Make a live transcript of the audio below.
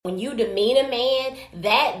When you demean a man,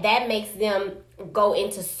 that makes them go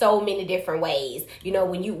into so many different ways. You know,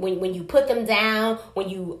 when you put them down, when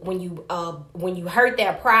you hurt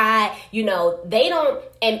their pride, you know, they don't,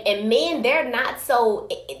 and men, they're not so,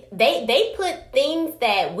 they put things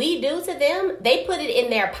that we do to them, they put it in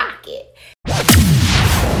their pocket.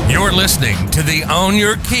 You're listening to the Own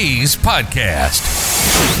Your Keys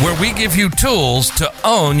podcast, where we give you tools to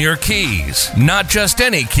own your keys. Not just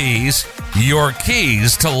any keys, your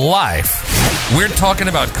keys to life. We're talking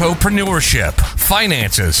about copreneurship,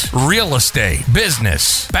 finances, real estate,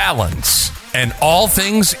 business, balance, and all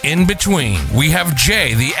things in between. We have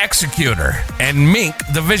Jay, the executor, and Mink,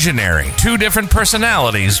 the visionary. Two different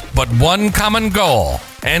personalities, but one common goal.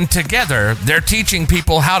 And together, they're teaching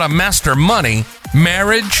people how to master money,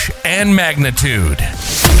 marriage, and magnitude.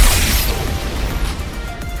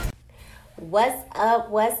 What's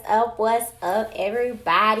up,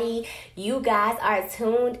 everybody? You guys are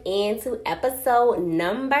tuned in to episode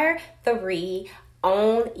number 3,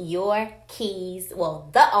 Own Your Keys. Well,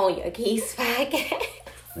 the Own Your Keys podcast.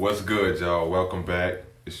 What's good, y'all? Welcome back.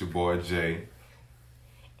 It's your boy, Jay.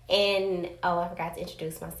 And, I forgot to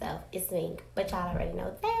introduce myself. It's Mink, but y'all already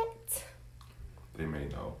know that. They may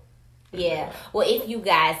know. Yeah. Well, if you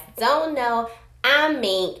guys don't know, I'm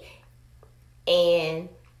Mink, and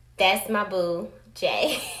that's my boo,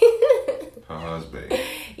 Jay. Her husband.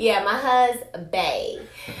 Yeah, my husband.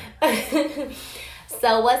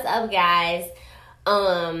 So what's up, guys?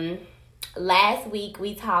 Last week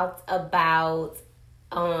we talked about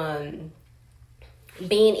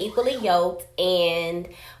being equally yoked, and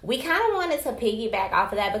we kind of wanted to piggyback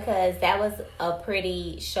off of that because that was a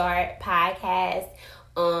pretty short podcast.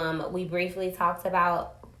 We briefly talked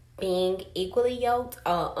about being equally yoked,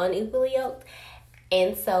 unequally yoked.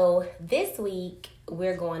 And so this week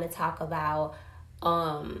we're going to talk about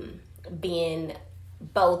being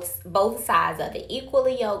both sides of it,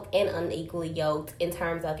 equally yoked and unequally yoked in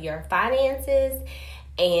terms of your finances.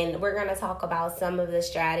 And we're going to talk about some of the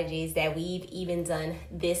strategies that we've even done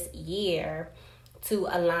this year to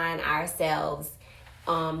align ourselves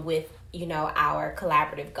with, you know, our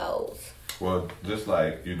collaborative goals. Well, just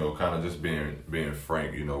like, you know, kind of just being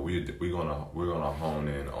frank, you know, we're gonna hone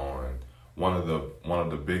in on one of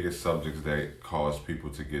the biggest subjects that cause people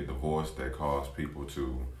to get divorced, that cause people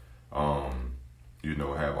to, you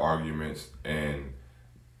know, have arguments and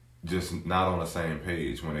just not on the same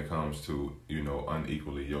page when it comes to, you know,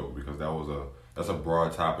 unequally yoked, because that's a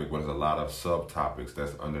broad topic, but there's a lot of subtopics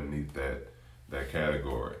that's underneath that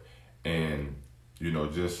category. And, you know,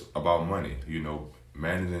 just about money, you know,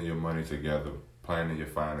 managing your money together, planning your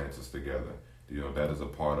finances together, you know, that is a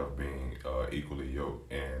part of being equally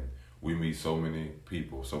yoked. And we meet so many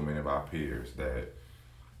people, so many of our peers that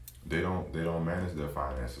they don't manage their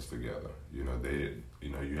finances together. You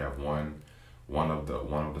know, you have one of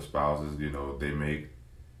the spouses, you know, they may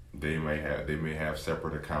have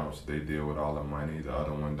separate accounts. They deal with all the money. The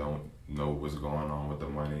other one don't know what's going on with the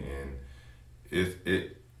money, and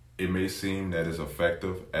it may seem that it's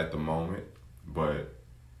effective at the moment, but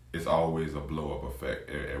it's always a blow up effect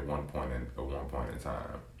at one point in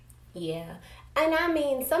time. Yeah. And I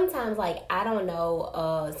mean, sometimes, like, I don't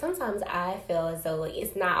know, sometimes I feel as though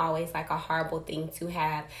it's not always like a horrible thing to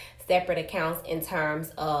have separate accounts in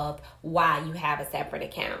terms of why you have a separate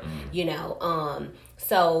account, you know.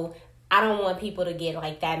 So I don't want people to get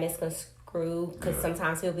like that misconstrued, because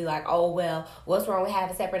sometimes people be like, oh, well, what's wrong with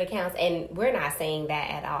having separate accounts? And we're not saying that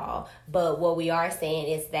at all. But what we are saying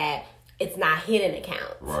is that it's not hidden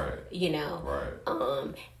accounts, right? You know,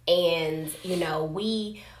 right. And you know,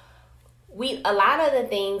 we a lot of the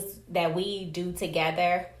things that we do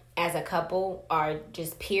together as a couple are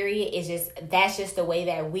just period. That's just the way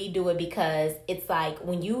that we do it, because it's like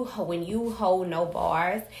when you hold no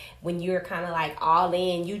bars, when you're kind of like all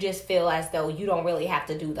in, you just feel as though you don't really have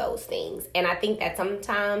to do those things. And I think that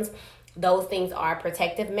sometimes those things are a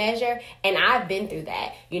protective measure, and I've been through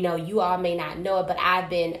that. You know, you all may not know it, but I've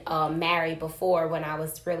been married before when I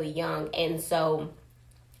was really young, and so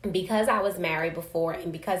because I was married before,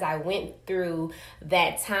 and because I went through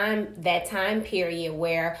that time period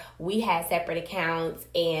where we had separate accounts,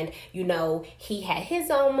 and you know, he had his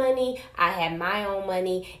own money, I had my own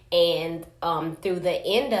money, and through the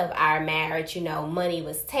end of our marriage, you know, money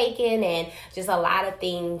was taken, and just a lot of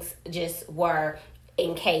things just were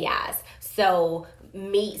in chaos. So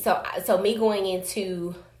me going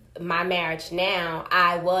into my marriage now,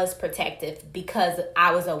 I was protective because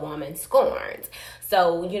I was a woman scorned.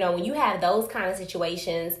 So, you know, when you have those kind of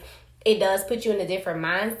situations, it does put you in a different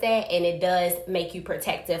mindset, and it does make you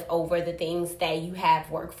protective over the things that you have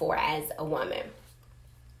worked for as a woman.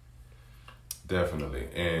 Definitely.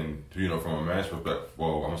 And, from a man's perspective,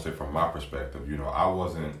 well, I'm going to say from my perspective,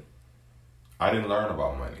 I didn't learn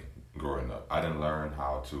about money growing up. I didn't learn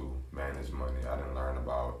how to manage money. I didn't learn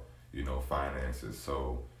about, finances.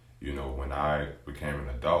 So, when I became an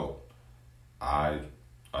adult, I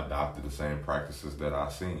adopted the same practices that I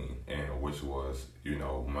seen, and which was,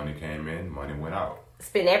 money came in, money went out.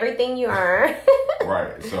 Spend everything you earn.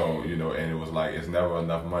 Right. So, and it was like, it's never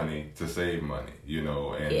enough money to save money,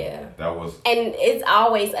 and that was... And it's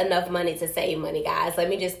always enough money to save money, guys. Let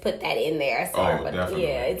me just put that in there. Definitely.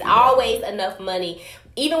 Yeah, it's always enough money.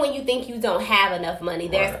 Even when you think you don't have enough money,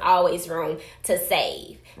 there's always room to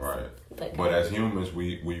save. Right. But as humans,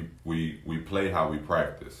 we play how we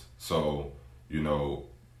practice. So,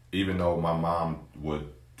 even though my mom would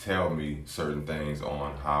tell me certain things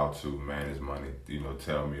on how to manage money,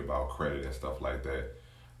 tell me about credit and stuff like that,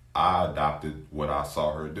 I adopted what I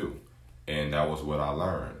saw her do. And that was what I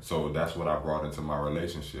learned. So that's what I brought into my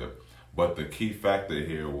relationship. But the key factor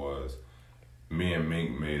here was me and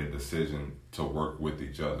Mink made a decision to work with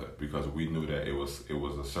each other, because we knew that it was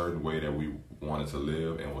a certain way that we wanted to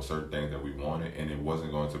live, and was certain things that we wanted, and it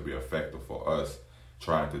wasn't going to be effective for us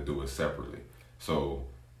trying to do it separately. So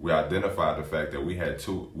we identified the fact that we had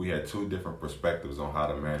two different perspectives on how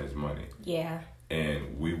to manage money. Yeah.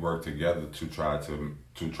 And we worked together to try to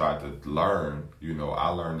learn. I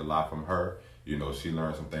learned a lot from her. She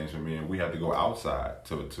learned some things from me, and we had to go outside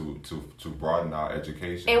to broaden our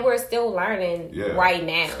education. And we're still learning right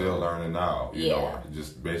now. Still learning now. You know,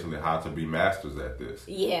 just basically how to be masters at this.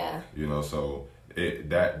 Yeah. So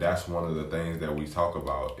that's one of the things that we talk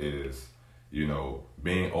about is,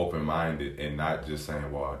 being open-minded and not just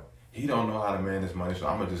saying, well, he don't know how to manage money, so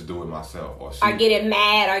I'm going to just do it myself. Or getting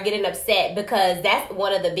mad or getting upset, because that's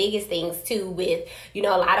one of the biggest things, too, with, a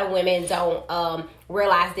lot of women don't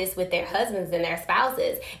realize this with their husbands and their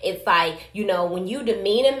spouses. It's like, when you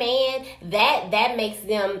demean a man, that makes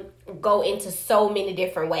them go into so many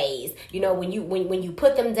different ways. When you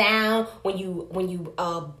put them down, when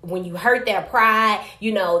you hurt their pride,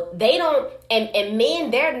 they don't, and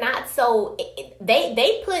men, they're not so,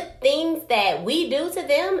 they put things that we do to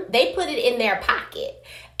them, they put it in their pocket.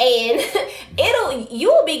 And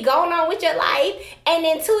you'll be going on with your life, and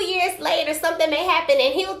then 2 years later something may happen,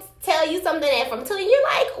 and he'll tell you something that from 2 years, you're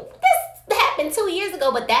like, this happened 2 years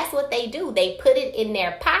ago. But that's what they do. They put it in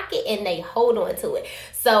their pocket and they hold on to it.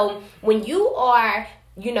 So when you are,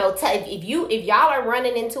 if y'all are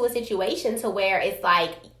running into a situation to where it's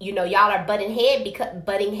like, y'all are butting heads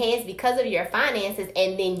because of your finances,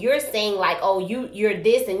 and then you're saying like, oh, you're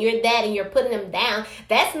this and you're that, and you're putting them down,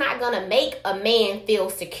 that's not gonna make a man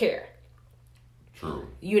feel secure. True.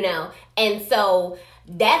 And so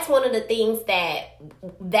that's one of the things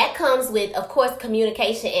that comes with, of course,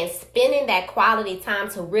 communication and spending that quality time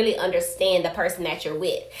to really understand the person that you're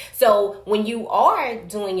with. So when you are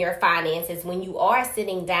doing your finances, when you are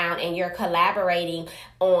sitting down and you're collaborating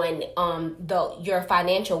on your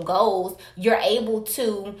financial goals, you're able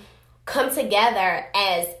to come together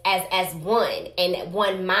as one and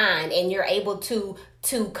one mind, and you're able to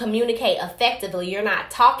communicate effectively. You're not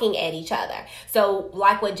talking at each other. So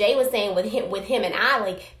like what Jay was saying with him and I,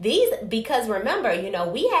 like because remember,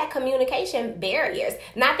 we had communication barriers.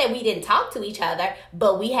 Not that we didn't talk to each other,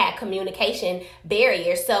 but we had communication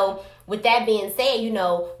barriers. So with that being said,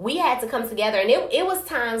 we had to come together, and it was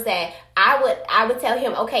times that I would tell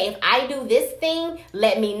him, okay, if I do this thing,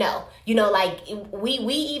 let me know. Like we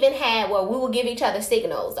even had where we would give each other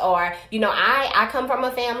signals, or I come from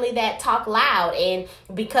a family that talk loud, and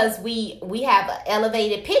because we have an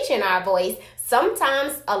elevated pitch in our voice,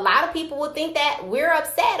 sometimes a lot of people would think that we're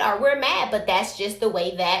upset or we're mad, but that's just the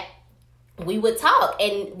way that we would talk.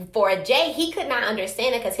 And for Jay, he could not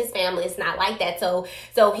understand it because his family is not like that. So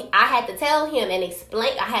I had to tell him and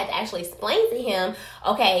explain. I had to actually explain to him,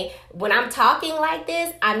 okay, when I'm talking like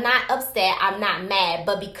this, I'm not upset, I'm not mad,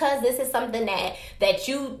 but because this is something that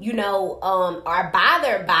you are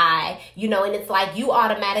bothered by, and it's like you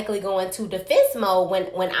automatically go into defense mode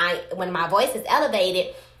when my voice is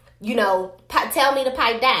elevated. Tell me to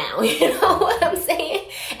pipe down. You know what I'm saying?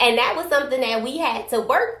 And that was something that we had to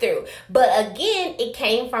work through. But again, it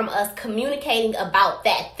came from us communicating about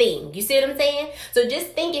that thing. You see what I'm saying? So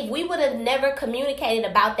just think, if we would have never communicated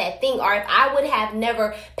about that thing, or if I would have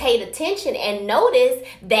never paid attention and noticed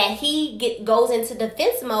that he goes into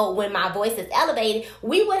defense mode when my voice is elevated,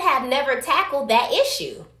 we would have never tackled that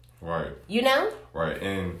issue. Right. Right.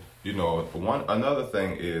 And another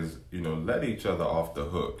thing is, let each other off the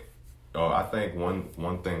hook. I think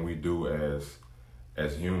one thing we do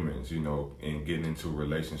as humans, in getting into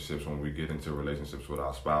relationships, when we get into relationships with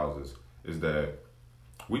our spouses, is that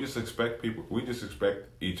we just expect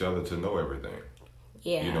each other to know everything.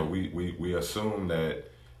 Yeah. You know, we assume that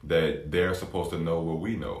they're supposed to know what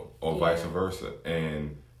we know, or vice versa,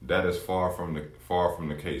 and that is far from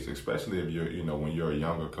the case. Especially if you're, you know, when you're a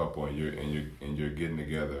younger couple and you're getting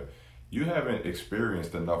together, you haven't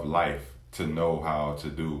experienced enough life to know how to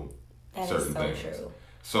do certain things. True.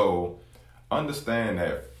 So understand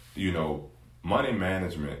that, you know, money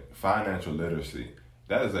management, financial literacy,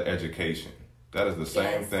 that is an education. That is the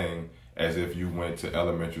same thing as if you went to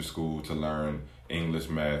elementary school to learn English,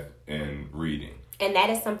 math, and reading. And that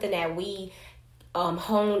is something that we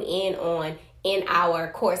hone in on in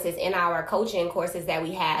our courses, in our coaching courses that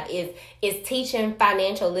we have, is teaching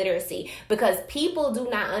financial literacy, because people do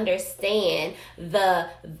not understand the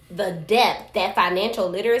depth that financial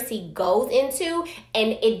literacy goes into,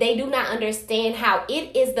 and they do not understand how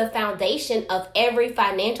it is the foundation of every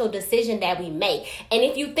financial decision that we make. And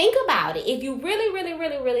if you think about it, if you really, really,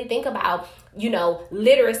 really, really think about, you know,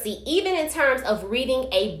 literacy, even in terms of reading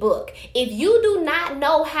a book, if you do not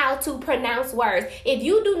know how to pronounce words, if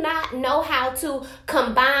you do not know how to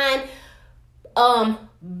combine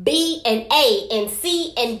B and A and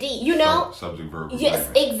C and D, you know? Subject verb agreement. Yes,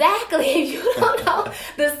 exactly. If you don't know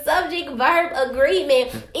the subject verb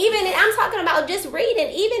agreement, I'm talking about just reading,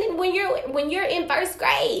 even when you're in first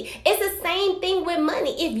grade, it's the same thing with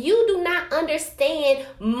money. If you do not understand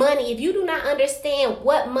money, if you do not understand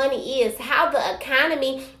what money is, how the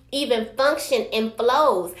economy even function and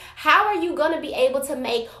flows, how are you going to be able to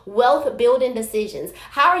make wealth building decisions?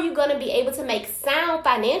 How are you going to be able to make sound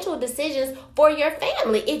financial decisions for your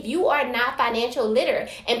family if you are not financial literate?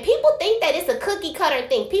 And people think that it's a cookie cutter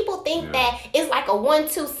thing. People think that it's like a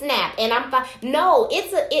 1-2 snap and I'm fine. No,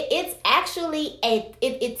 it's actually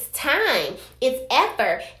it's time, it's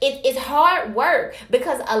effort, it's hard work,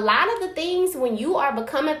 because a lot of the things when you are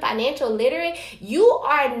becoming financial literate, you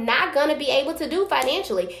are not going to be able to do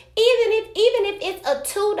financially. Even if it's a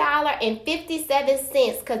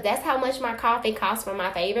 $2.57, because that's how much my coffee costs from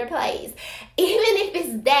my favorite place. Even if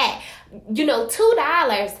it's that, you know,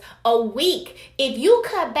 $2 a week. If you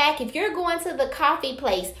cut back, if you're going to the coffee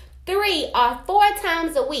place 3 or 4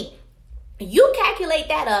 times a week, you calculate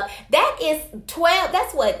that up, that is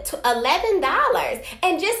 $11.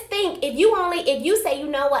 And just think, if you say, you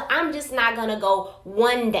know what, I'm just not going to go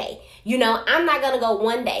one day. You know, I'm not going to go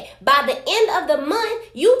one day. By the end of the month,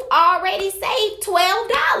 you've already saved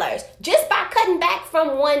 $12 just by cutting back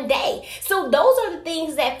from one day. So those are the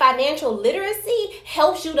things that financial literacy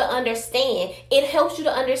helps you to understand. It helps you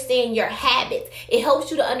to understand your habits. It helps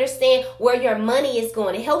you to understand where your money is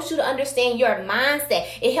going. It helps you to understand your mindset.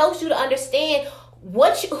 It helps you to understand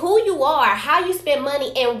who you are, how you spend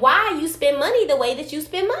money, and why you spend money the way that you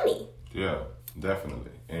spend money. Yeah,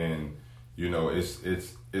 definitely. And you know, it's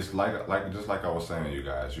like just like I was saying, you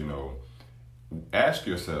guys, you know, ask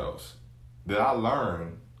yourselves, did I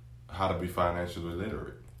learn how to be financially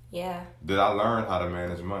literate? Yeah. Did I learn how to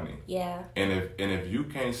manage money? Yeah. And if you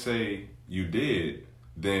can't say you did,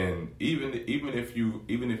 then even if you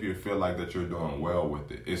feel like that you're doing well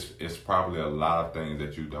with it, it's probably a lot of things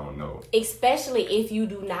that you don't know. Especially if you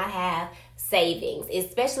do not have savings,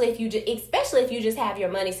 especially if you just have your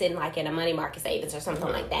money sitting like in a money market savings or something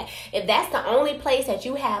like that. If that's the only place that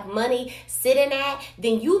you have money sitting at,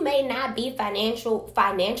 then you may not be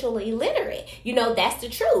financially literate. You know, that's the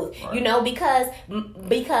truth. Right. You know, because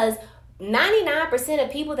 99%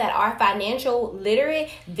 of people that are financial literate,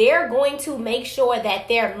 they're going to make sure that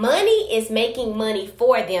their money is making money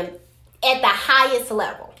for them at the highest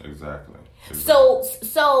level. Exactly. So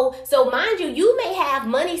mind you, you may have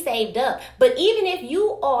money saved up, but even if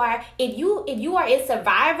you are in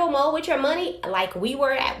survival mode with your money, like we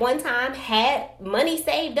were at one time, had money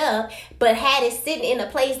saved up, but had it sitting in a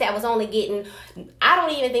place that was only getting, I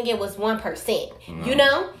don't even think it was 1%, you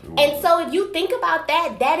know? And so if you think about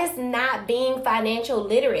that, that is not being financial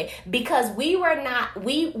literate, because we were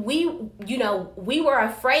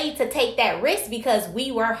afraid to take that risk because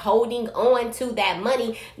we were holding on to that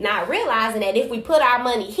money, not realizing that if we put our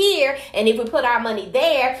money here and if we put our money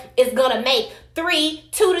there, it's gonna make 2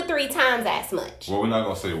 to 3 times as much. Well, we're not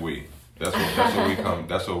gonna say we. That's what we come.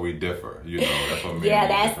 That's what we differ. You know, that's what me and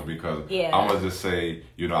me differ, because I'm gonna just say,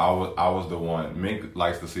 you know, I was the one. Mink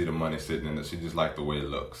likes to see the money sitting in it. She just likes the way it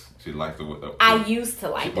looks. She likes the way. I used to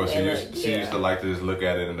like the way it looked. She used to like to just look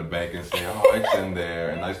at it in the bank and say, "Oh, it's in there,"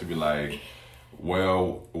 and I used to be like,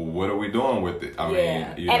 well, what are we doing with it? I mean,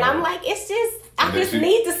 you know, I'm like, it's just, I just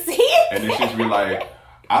need to see it. And then she'd be like,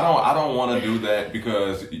 I don't want to do that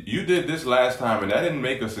because you did this last time and that didn't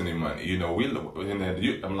make us any money. You know,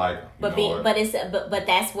 I'm like, but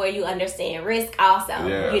that's where you understand risk also.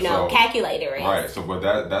 Yeah, you know, calculator risk. Right. So, but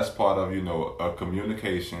that's part of, you know, a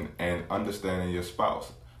communication and understanding your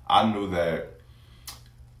spouse. I knew that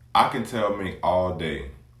I can tell Mink all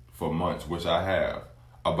day for months, which I have,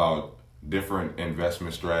 about different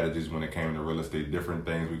investment strategies when it came to real estate, different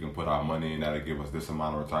things we can put our money in that'll give us this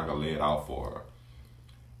amount of return. I could lay it out for her.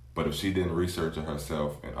 But if she didn't research it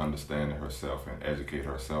herself and understand it herself and educate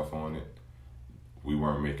herself on it, we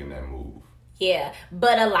weren't making that move. Yeah,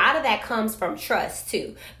 but a lot of that comes from trust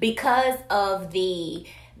too, because of the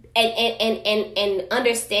and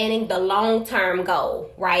understanding the long-term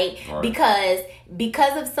goal, right? Because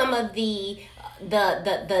of some of the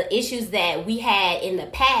issues that we had in the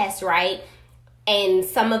past, right? And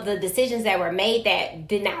some of the decisions that were made that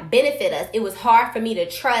did not benefit us, it was hard for me to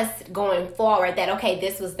trust going forward that, okay,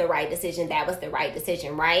 this was the right decision, that was the right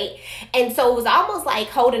decision, right? And so it was almost like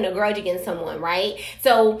holding a grudge against someone, right?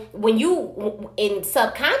 So when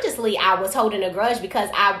subconsciously, I was holding a grudge because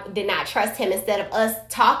I did not trust him, instead of us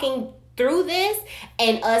talking through this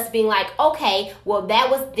and us being like, okay, well,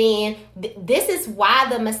 that was then, this is why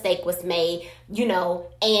the mistake was made, you know,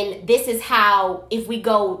 and this is how, if we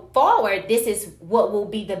go forward, this is what will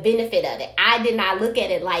be the benefit of it. I did not look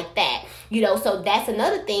at it like that, you know. So that's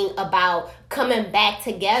another thing about coming back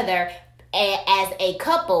together as a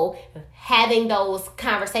couple, having those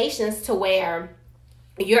conversations to where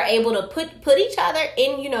you're able to put each other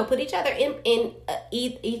in, you know,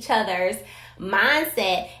 each other's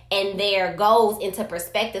mindset and their goals into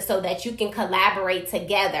perspective, so that you can collaborate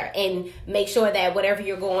together and make sure that whatever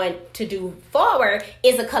you're going to do forward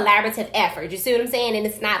is a collaborative effort. You see what I'm saying? And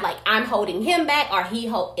it's not like I'm holding him back or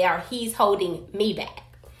he's holding me back.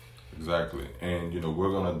 Exactly. And, you know,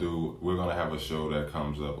 we're gonna have a show that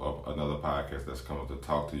comes up, another podcast that's coming up to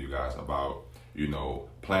talk to you guys about, you know,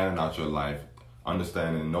 planning out your life,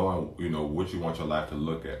 understanding, knowing, you know, what you want your life to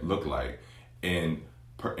look like, and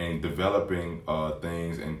developing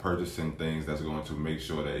things and purchasing things that's going to make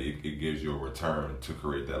sure that it gives you a return to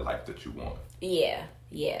create that life that you want.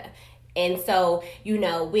 Yeah. And so, you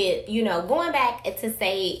know, with, you know, going back to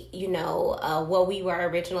say, you know, what we were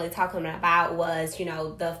originally talking about was, you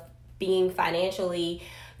know, the being financially,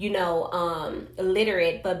 you know,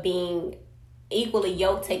 literate, but being equally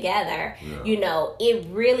yoked together. Yeah. You know, it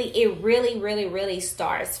really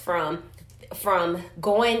starts from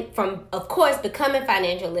of course, becoming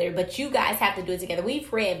financial literate, but you guys have to do it together.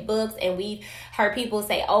 We've read books and we've heard people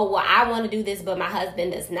say, oh, well, I want to do this, but my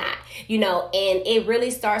husband does not, you know, and it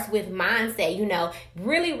really starts with mindset, you know,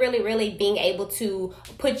 really being able to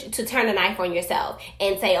turn a knife on yourself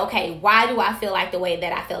and say, okay, why do I feel like the way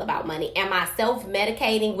that I feel about money? Am I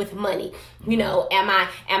self-medicating with money? You know, am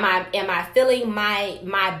I filling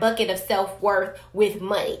my bucket of self-worth with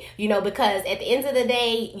money? You know, because at the end of the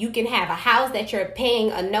day, you can have a house that you're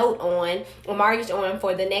paying a note on, a mortgage on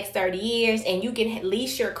for the next 30 years, and you can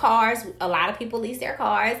lease your cars. A lot of people lease their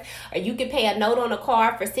cars, or you can pay a note on a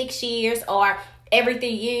car for 6 years, or every 3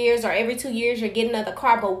 years or every 2 years you're getting another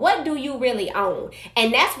car. But what do you really own?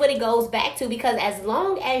 And that's what it goes back to, because as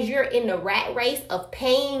long as you're in the rat race of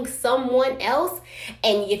paying someone else,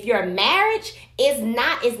 and if your marriage is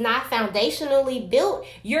not foundationally built,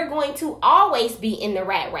 you're going to always be in the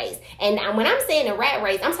rat race. And when I'm saying the rat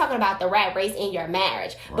race, I'm talking about the rat race in your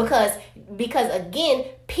marriage. Right. Because again,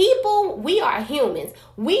 people, we are humans.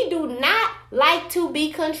 We do not like to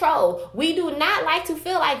be controlled. We do not like to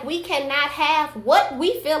feel like we cannot have what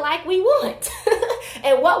we feel like we want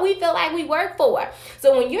and what we feel like we work for.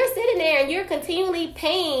 So when you're sitting there and you're continually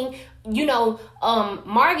paying, you know,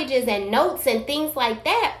 mortgages and notes and things like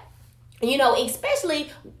that, you know,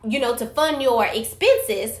 especially, you know, to fund your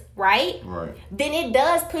expenses, right? Right. Then it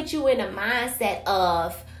does put you in a mindset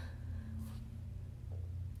of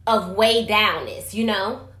way downness, you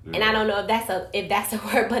know? Yeah. And I don't know if that's a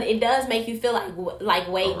word, but it does make you feel like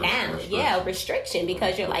way down. Yeah, restriction,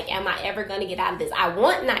 because you're like, am I ever going to get out of this? I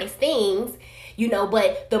want nice things, you know,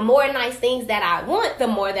 but the more nice things that I want, the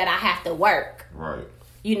more that I have to work. Right.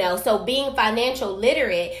 You know, so being financial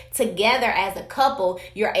literate together as a couple,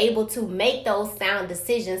 you're able to make those sound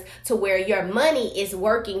decisions to where your money is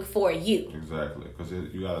working for you. Exactly. Because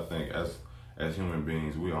you got to think, as human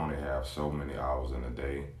beings, we only have so many hours in a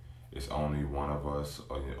day. It's only one of us,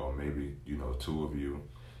 or maybe, you know, two of you.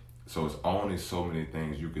 So it's only so many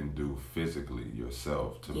things you can do physically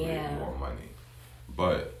yourself to make more money.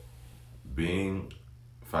 But being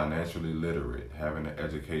financially literate, having an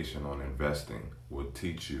education on investing, will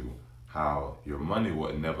teach you how your money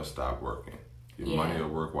will never stop working. Your money will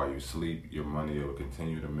work while you sleep. Your money will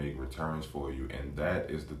continue to make returns for you, and that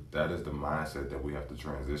is the mindset that we have to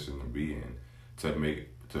transition to be in,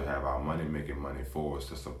 to have our money making money for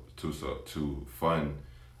us to fund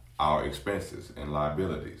our expenses and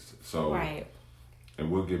liabilities. So, right. And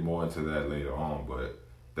we'll get more into that later on, but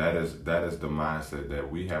that is the mindset that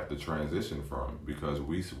we have to transition from, because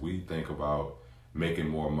we think about making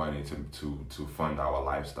more money to fund our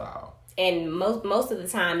lifestyle. And most of the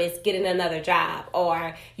time it's getting another job,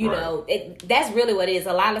 or you know, that's really what it is.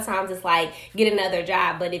 A lot of times it's like get another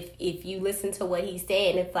job, but if you listen to what he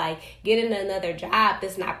said, it's like getting another job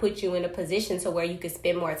does not put you in a position to where you could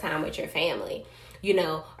spend more time with your family, you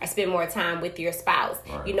know, or spend more time with your spouse,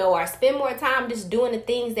 you know, or spend more time just doing the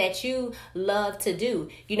things that you love to do,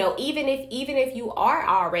 you know, even if you are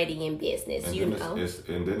already in business, and you know.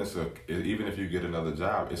 Even if you get another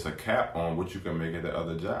job, it's a cap on what you can make at the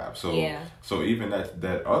other job. So even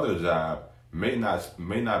that other job may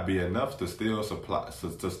not be enough to still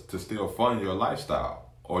to still fund your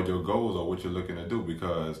lifestyle or your goals or what you're looking to do,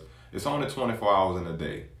 because it's only 24 hours in a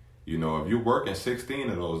day. You know, if you're working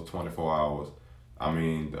 16 of those 24 hours, I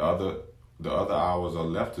mean, the other hours are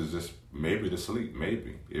left is just maybe to sleep,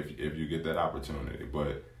 maybe if you get that opportunity.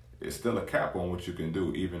 But it's still a cap on what you can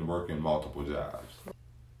do, even working multiple jobs.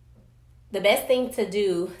 The best thing to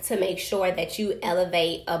do to make sure that you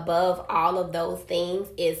elevate above all of those things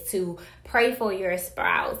is to pray for your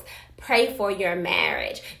spouse, pray for your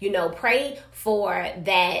marriage, you know, pray for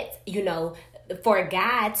that, you know, for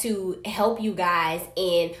God to help you guys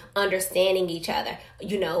in understanding each other,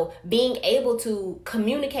 you know, being able to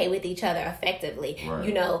communicate with each other effectively,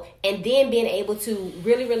 you know, and then being able to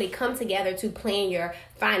really, really come together to plan your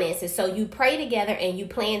finances. So you pray together and you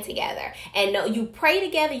plan together, and no, you pray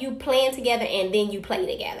together, you plan together, and then you play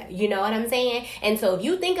together. You know what I'm saying? And so if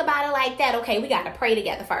you think about it like that, okay, we got to pray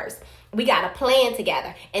together first. We got to plan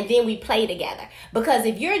together, and then we play together. Because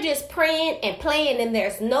if you're just praying and playing and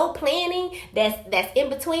there's no planning that's in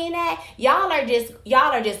between that, y'all are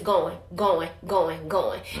just going.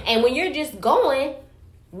 And when you're just going,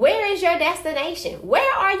 where is your destination?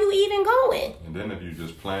 Where are you even going? And then if you're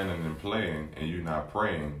just planning and playing and you're not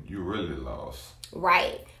praying, you really lost.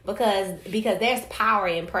 Right. Because there's power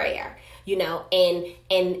in prayer, you know,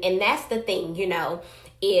 and that's the thing, you know,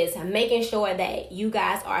 is making sure that you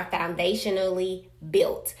guys are foundationally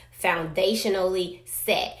built, foundationally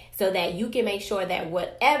set, so that you can make sure that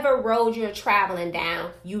whatever road you're traveling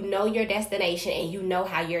down, you know your destination and you know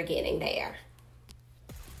how you're getting there.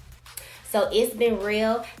 So it's been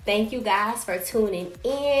real. Thank you guys for tuning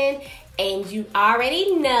in. And you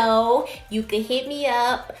already know you can hit me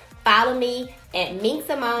up, follow me at Mink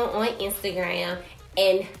Simone on Instagram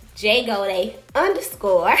and JGode_ on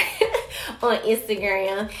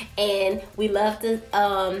Instagram, and we love to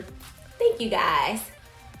thank you guys.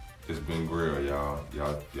 It's been real, y'all.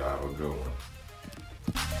 Y'all have a good one.